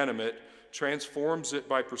and inanimate, transforms it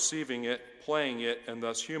by perceiving it, playing it, and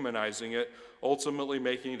thus humanizing it, ultimately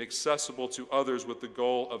making it accessible to others with the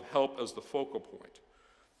goal of help as the focal point."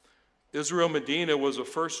 Israel Medina was a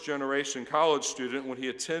first-generation college student when he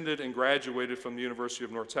attended and graduated from the University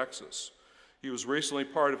of North Texas. He was recently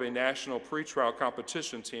part of a national pretrial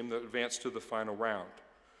competition team that advanced to the final round.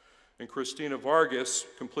 And Christina Vargas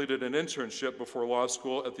completed an internship before law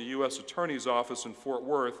school at the U.S. Attorney's Office in Fort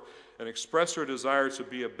Worth and expressed her desire to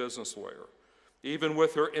be a business lawyer. Even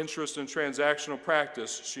with her interest in transactional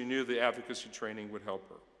practice, she knew the advocacy training would help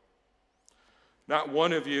her. Not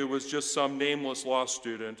one of you was just some nameless law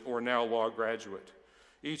student or now law graduate.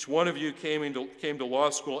 Each one of you came to law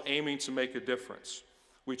school aiming to make a difference.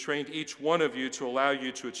 We trained each one of you to allow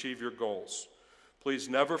you to achieve your goals. Please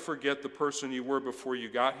never forget the person you were before you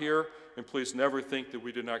got here, and please never think that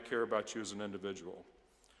we did not care about you as an individual.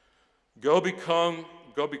 Go become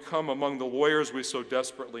among the lawyers we so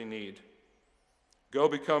desperately need. Go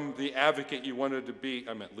become the advocate you wanted to be.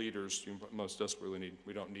 I meant leaders you most desperately need.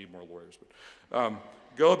 We don't need more lawyers. But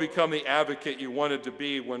go become the advocate you wanted to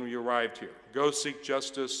be when you arrived here. Go seek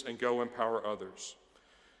justice and go empower others.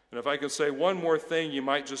 And if I could say one more thing, you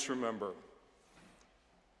might just remember.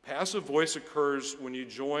 Passive voice occurs when you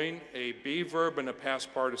join a be verb and a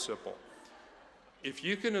past participle. If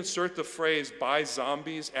you can insert the phrase "by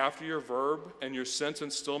zombies" after your verb and your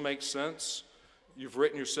sentence still makes sense, you've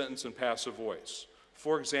written your sentence in passive voice.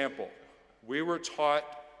 For example, we were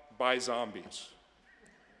taught by zombies.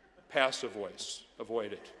 Passive voice,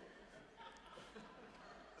 avoid it.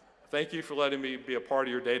 Thank you for letting me be a part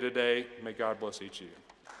of your day today. May God bless each of you.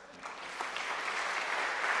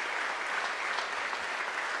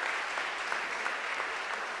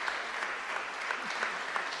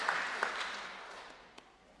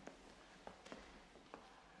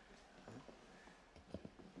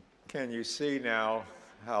 Can you see now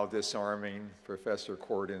how disarming Professor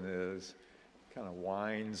Corden is? Kind of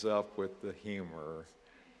winds up with the humor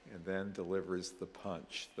and then delivers the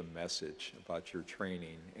punch, the message about your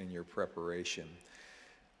training and your preparation.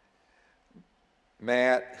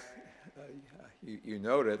 Matt, you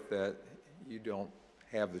noted that you don't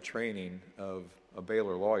have the training of a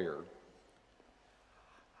Baylor lawyer.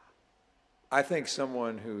 I think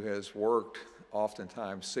someone who has worked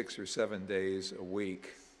oftentimes 6 or 7 days a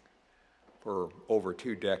week for over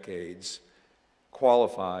 2 decades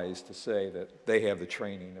qualifies to say that they have the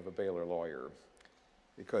training of a Baylor lawyer,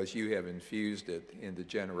 because you have infused it into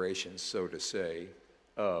generations, so to say,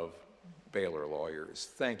 of Baylor lawyers.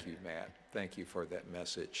 Thank you, Matt. Thank you for that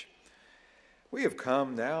message. We have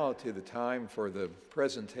come now to the time for the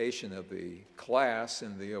presentation of the class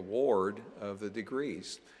and the award of the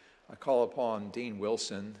degrees. I call upon Dean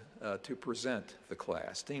Wilson to present the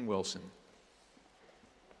class. Dean Wilson.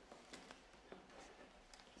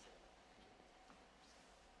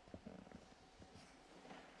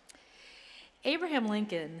 Abraham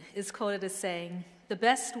Lincoln is quoted as saying, "The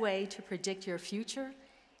best way to predict your future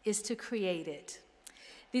is to create it."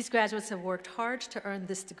 These graduates have worked hard to earn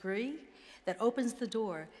this degree that opens the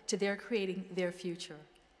door to their creating their future.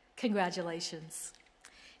 Congratulations.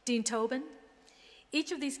 Dean Tobin,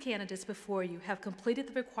 each of these candidates before you have completed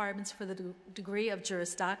the requirements for the degree of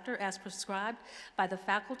Juris Doctor as prescribed by the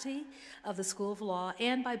faculty of the School of Law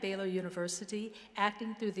and by Baylor University,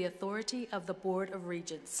 acting through the authority of the Board of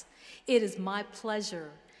Regents. It is my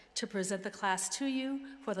pleasure to present the class to you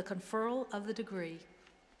for the conferral of the degree.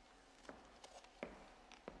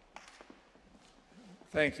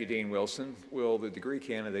 Thank you, Dean Wilson. Will the degree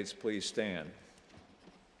candidates please stand?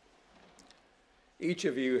 Each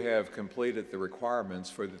of you have completed the requirements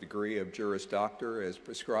for the degree of Juris Doctor as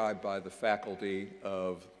prescribed by the faculty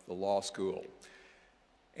of the law school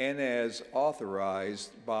and as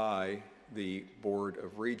authorized by the Board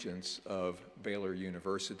of Regents of Baylor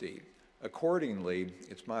University. Accordingly,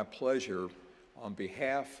 it's my pleasure on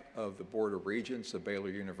behalf of the Board of Regents of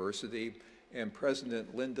Baylor University and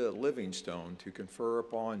President Linda Livingstone to confer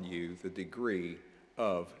upon you the degree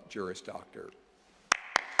of Juris Doctor.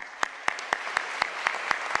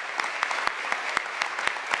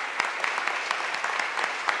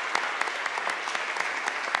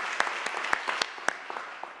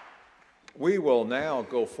 We will now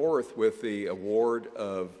go forth with the award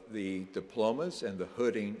of the diplomas and the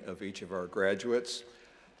hooding of each of our graduates.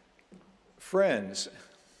 Friends,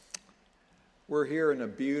 We're here in a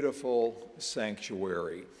beautiful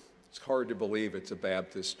sanctuary. It's hard to believe it's a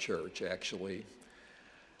Baptist church, actually.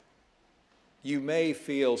 You may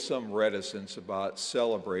feel some reticence about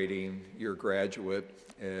celebrating your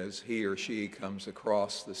graduate as he or she comes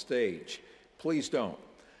across the stage. Please don't.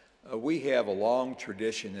 We have a long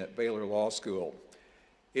tradition at Baylor Law School.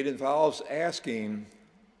 It involves asking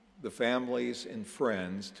the families and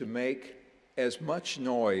friends to make as much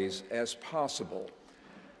noise as possible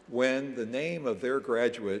when the name of their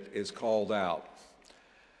graduate is called out.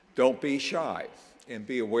 Don't be shy, and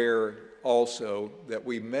be aware also that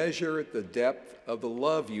we measure the depth of the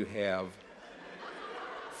love you have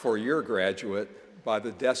for your graduate by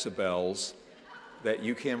the decibels that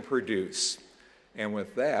you can produce. And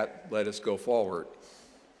with that, let us go forward.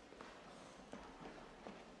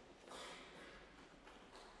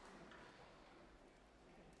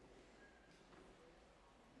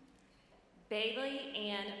 Bailey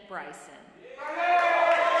Ann Bryson.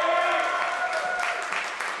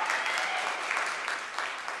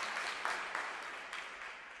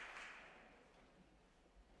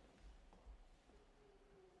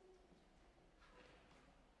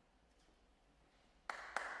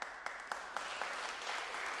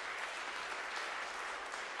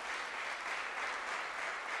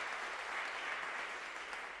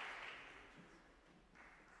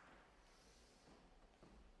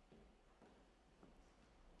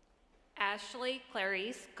 Ashley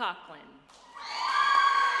Clarice Coughlin.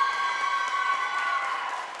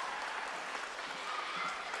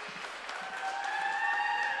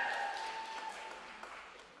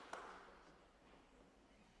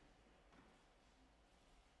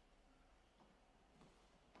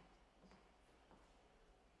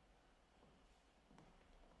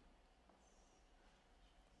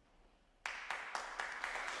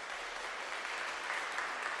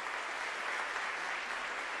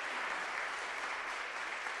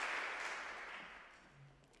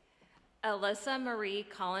 Alyssa Marie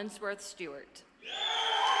Collinsworth Stewart.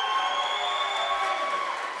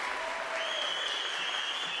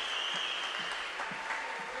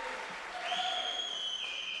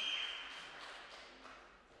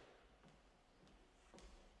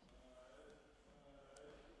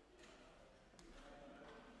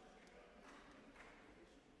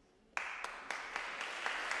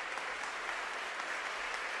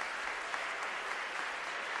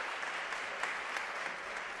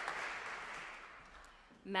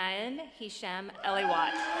 Mayan Hisham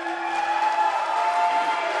Eliwat.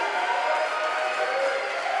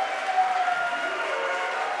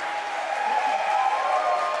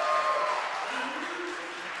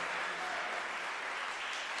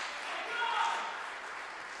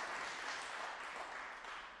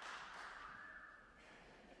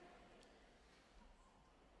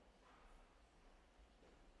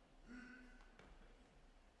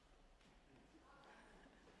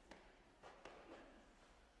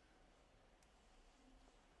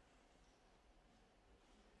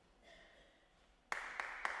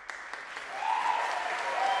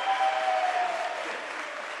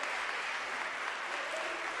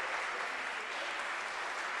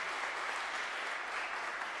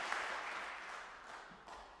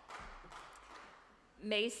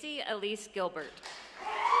 Macy Elise Gilbert.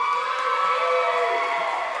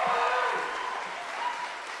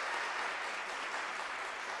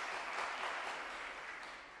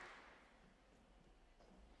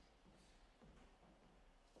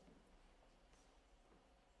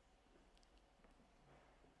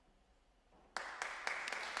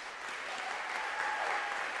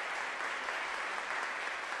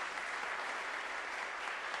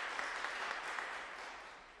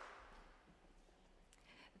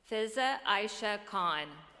 Fiza Aisha Khan.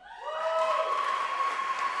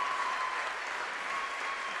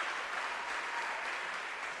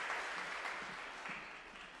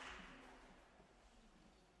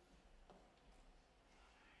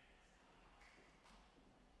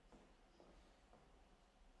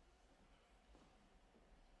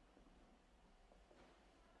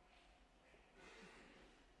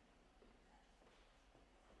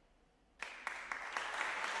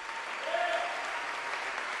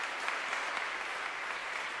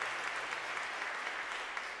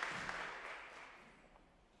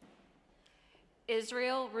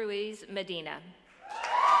 Israel Ruiz Medina.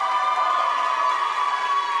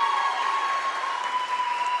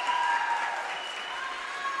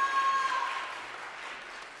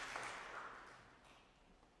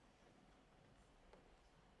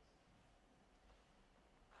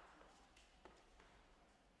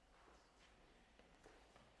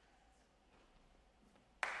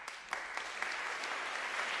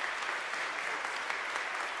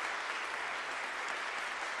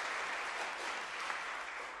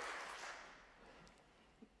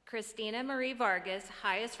 Christina Marie Vargas,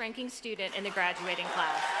 highest ranking student in the graduating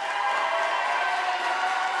class.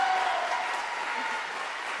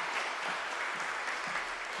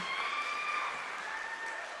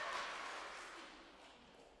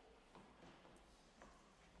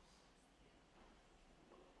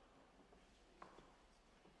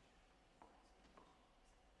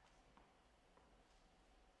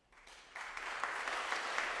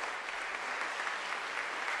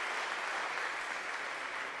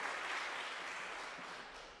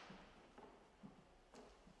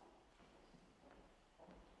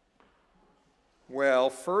 Well,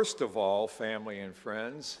 first of all, family and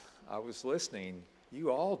friends, I was listening.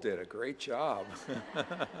 You all did a great job.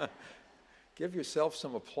 Give yourself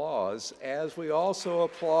some applause as we also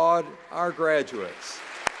applaud our graduates.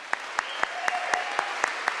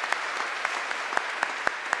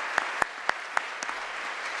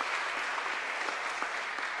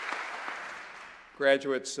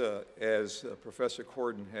 Graduates, as Professor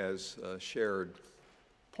Corden has shared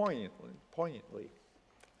poignantly,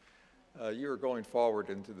 you're going forward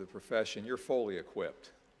into the profession. You're fully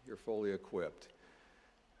equipped. You're fully equipped.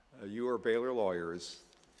 You are Baylor lawyers,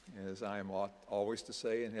 as I am always to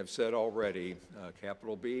say and have said already,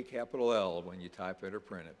 capital B, capital L when you type it or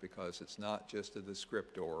print it, because it's not just a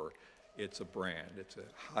descriptor, it's a brand. It's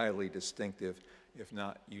a highly distinctive, if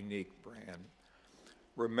not unique brand.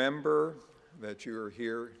 Remember that you are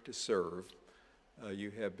here to serve.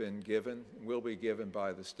 You have been given, will be given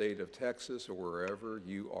by the state of Texas or wherever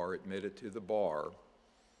you are admitted to the bar.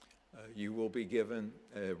 You will be given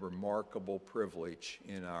a remarkable privilege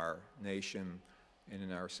in our nation and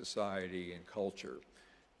in our society and culture.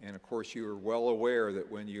 And of course, you are well aware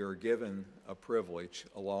that when you are given a privilege,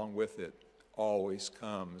 along with it always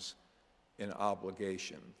comes an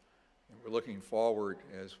obligation. And we're looking forward,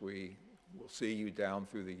 as we will see you down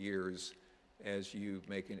through the years, as you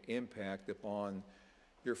make an impact upon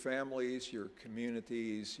your families, your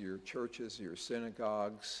communities, your churches, your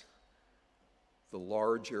synagogues, the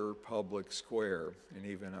larger public square, and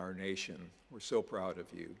even our nation. We're so proud of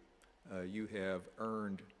you. You have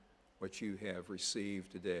earned what you have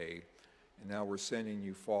received today, and now we're sending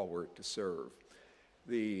you forward to serve.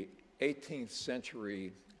 The 18th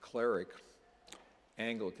century cleric,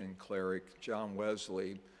 Anglican cleric, John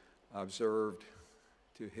Wesley, observed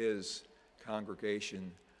to his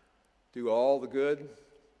congregation, do all the good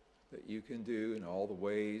that you can do in all the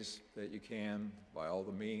ways that you can, by all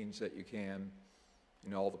the means that you can,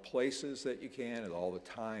 in all the places that you can, at all the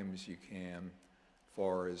times you can,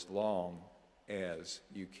 for as long as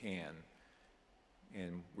you can.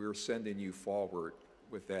 And we're sending you forward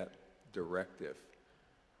with that directive.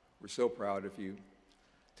 We're so proud of you.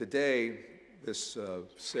 Today, this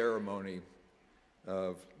ceremony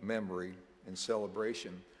of memory and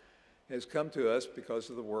celebration has come to us because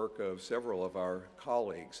of the work of several of our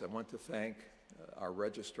colleagues. I want to thank our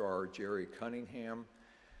registrar, Jerry Cunningham,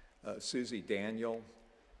 Susie Daniel,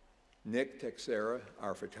 Nick Texera,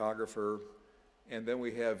 our photographer, and then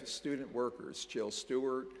we have student workers, Jill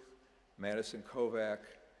Stewart, Madison Kovac,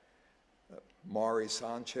 Mari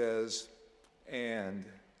Sanchez, and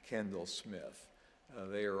Kendall Smith.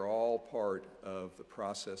 They are all part of the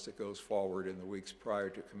process that goes forward in the weeks prior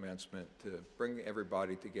to commencement to bring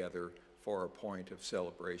everybody together for a point of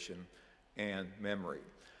celebration and memory.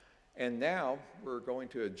 And now we're going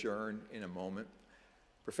to adjourn in a moment.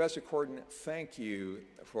 Professor Corden, thank you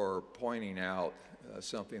for pointing out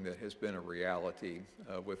something that has been a reality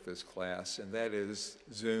with this class, and that is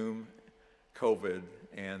Zoom, COVID,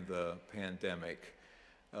 and the pandemic.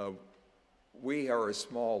 We are a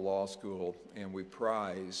small law school, and we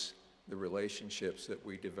prize the relationships that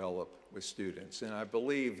we develop with students. And I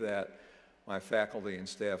believe that my faculty and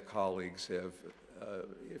staff colleagues have,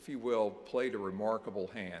 if you will, played a remarkable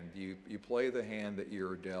hand. You play the hand that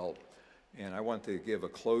you're dealt. And I want to give a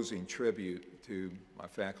closing tribute to my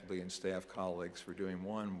faculty and staff colleagues for doing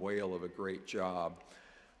one whale of a great job,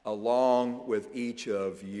 along with each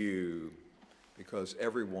of you, because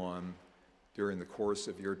everyone during the course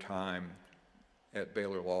of your time at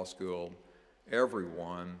Baylor Law School,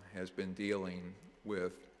 everyone has been dealing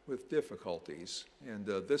with difficulties. And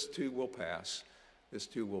this too will pass. This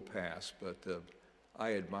too will pass. But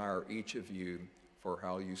I admire each of you for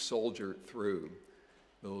how you soldiered through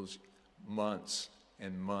those months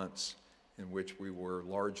and months in which we were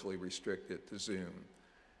largely restricted to Zoom.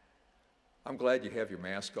 I'm glad you have your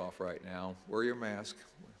mask off right now. Wear your mask.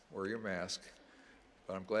 Wear your mask.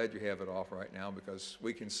 But I'm glad you have it off right now because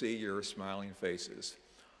we can see your smiling faces.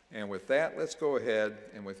 And with that, let's go ahead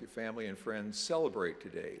and with your family and friends celebrate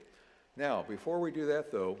today. Now, before we do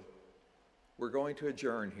that though, we're going to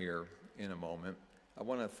adjourn here in a moment. I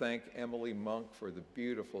want to thank Emily Monk for the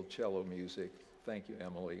beautiful cello music. Thank you,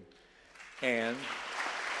 Emily. And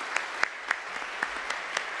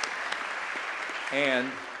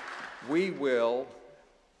we will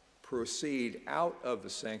proceed out of the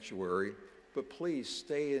sanctuary, but please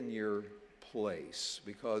stay in your place,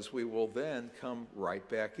 because we will then come right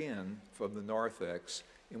back in from the narthex,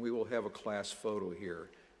 and we will have a class photo here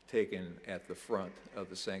taken at the front of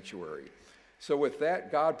the sanctuary. So with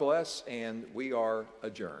that, God bless, and we are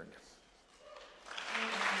adjourned.